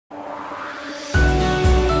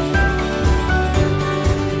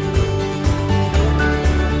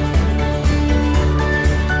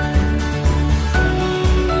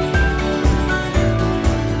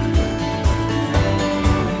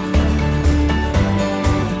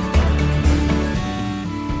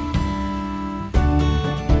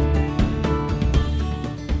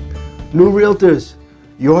New realtors,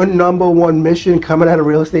 your number one mission coming out of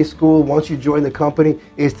real estate school once you join the company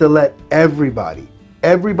is to let everybody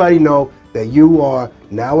know that you are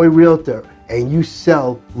now a realtor and you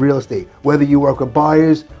sell real estate. Whether you work with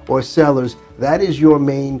buyers or sellers, that is your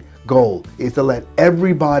main goal, is to let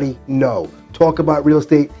everybody know. Talk about real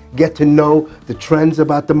estate, get to know the trends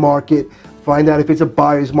about the market, find out if it's a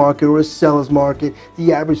buyer's market or a seller's market,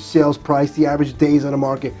 the average sales price, the average days on the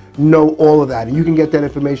market, know all of that. And you can get that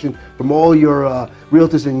information from all your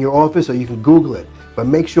realtors in your office, or you can Google it. But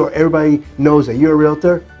make sure everybody knows that you're a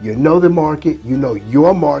realtor, you know the market, you know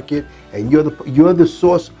your market, and you're the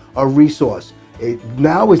source of resource.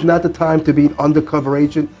 Now is not the time to be an undercover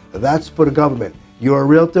agent. That's for the government. You're a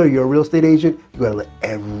realtor, you're a real estate agent, you gotta let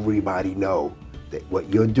everybody know that what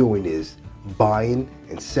you're doing is buying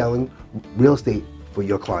and selling real estate for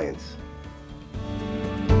your clients.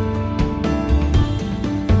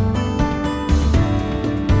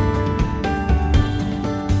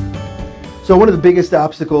 So one of the biggest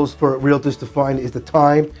obstacles for realtors to find is the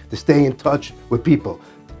time to stay in touch with people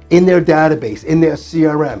in their database, in their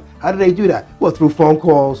CRM. How do they do that? Well, through phone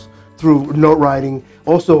calls, through note writing.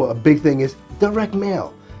 Also, a big thing is direct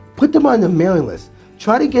mail. Put them on the mailing list.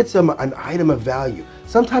 Try to get an item of value,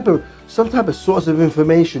 some type of source of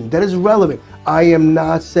information that is relevant. I am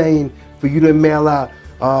not saying for you to mail out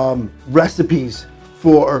recipes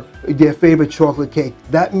for their favorite chocolate cake.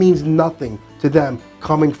 That means nothing to them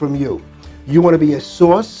coming from you. You want to be a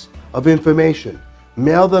source of information.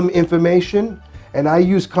 Mail them information, and I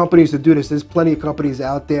use companies to do this. There's plenty of companies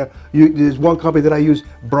out there. There's one company that I use,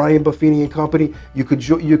 Brian Buffini and Company. You could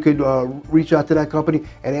reach out to that company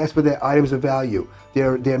and ask for their items of value,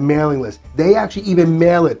 their mailing list. They actually even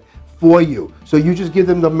mail it for you. So you just give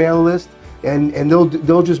them the mail list, and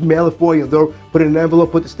they'll just mail it for you. They'll put it in an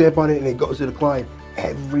envelope, put the stamp on it, and it goes to the client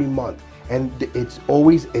every month. And it's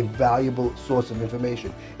always a valuable source of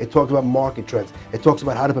information. It talks about market trends. It talks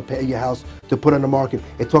about how to prepare your house to put on the market.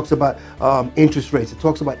 It talks about interest rates. It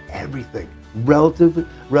talks about everything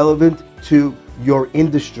relevant to your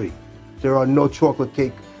industry. There are no chocolate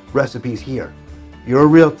cake recipes here. You're a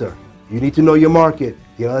realtor. You need to know your market.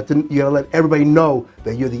 You gotta let everybody know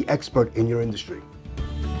that you're the expert in your industry.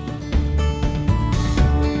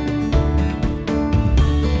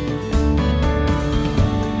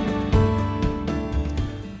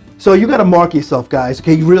 So you got to market yourself, guys.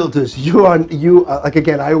 Okay, realtors, like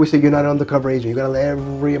again, I always say you're not an undercover agent. You got to let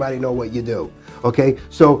everybody know what you do. Okay,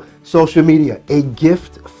 so social media, a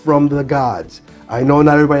gift from the gods. I know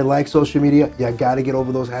not everybody likes social media. You got to get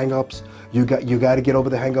over those hang-ups. You got to get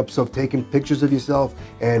over the hang-ups of taking pictures of yourself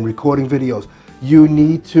and recording videos. You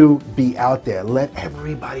need to be out there. Let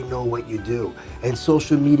everybody know what you do. And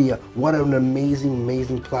social media, what an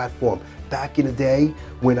amazing platform. Back in the day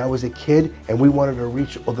when I was a kid and we wanted to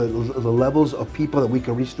reach the levels of people that we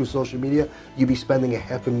can reach through social media, you'd be spending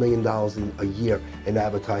 $500,000 a year in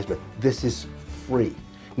advertisement. This is free.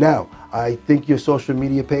 Now, I think your social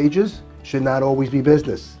media pages should not always be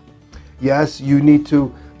business. Yes, you need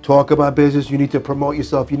to talk about business, you need to promote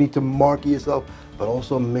yourself, you need to market yourself, but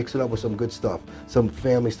also mix it up with some good stuff, some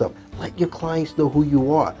family stuff. Let your clients know who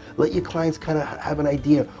you are. Let your clients kind of have an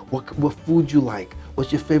idea what food you like,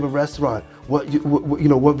 what's your favorite restaurant, what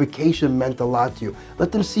vacation meant a lot to you.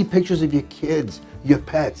 Let them see pictures of your kids, your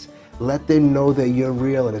pets. Let them know that you're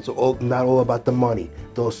real and it's not all about the money.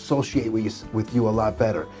 They'll associate with you a lot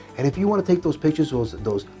better. And if you want to take those pictures,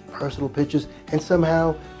 those personal pictures, and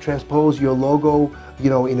somehow transpose your logo,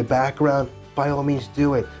 in the background, by all means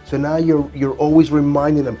do it. So now you're always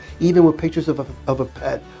reminding them, even with pictures of a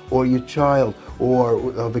pet or your child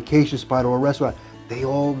or a vacation spot or a restaurant, they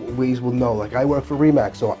always will know. Like I work for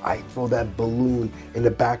Remax, so I throw that balloon in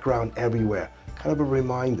the background everywhere. Kind of a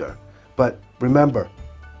reminder. But remember,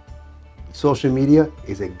 social media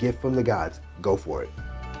is a gift from the gods. Go for it.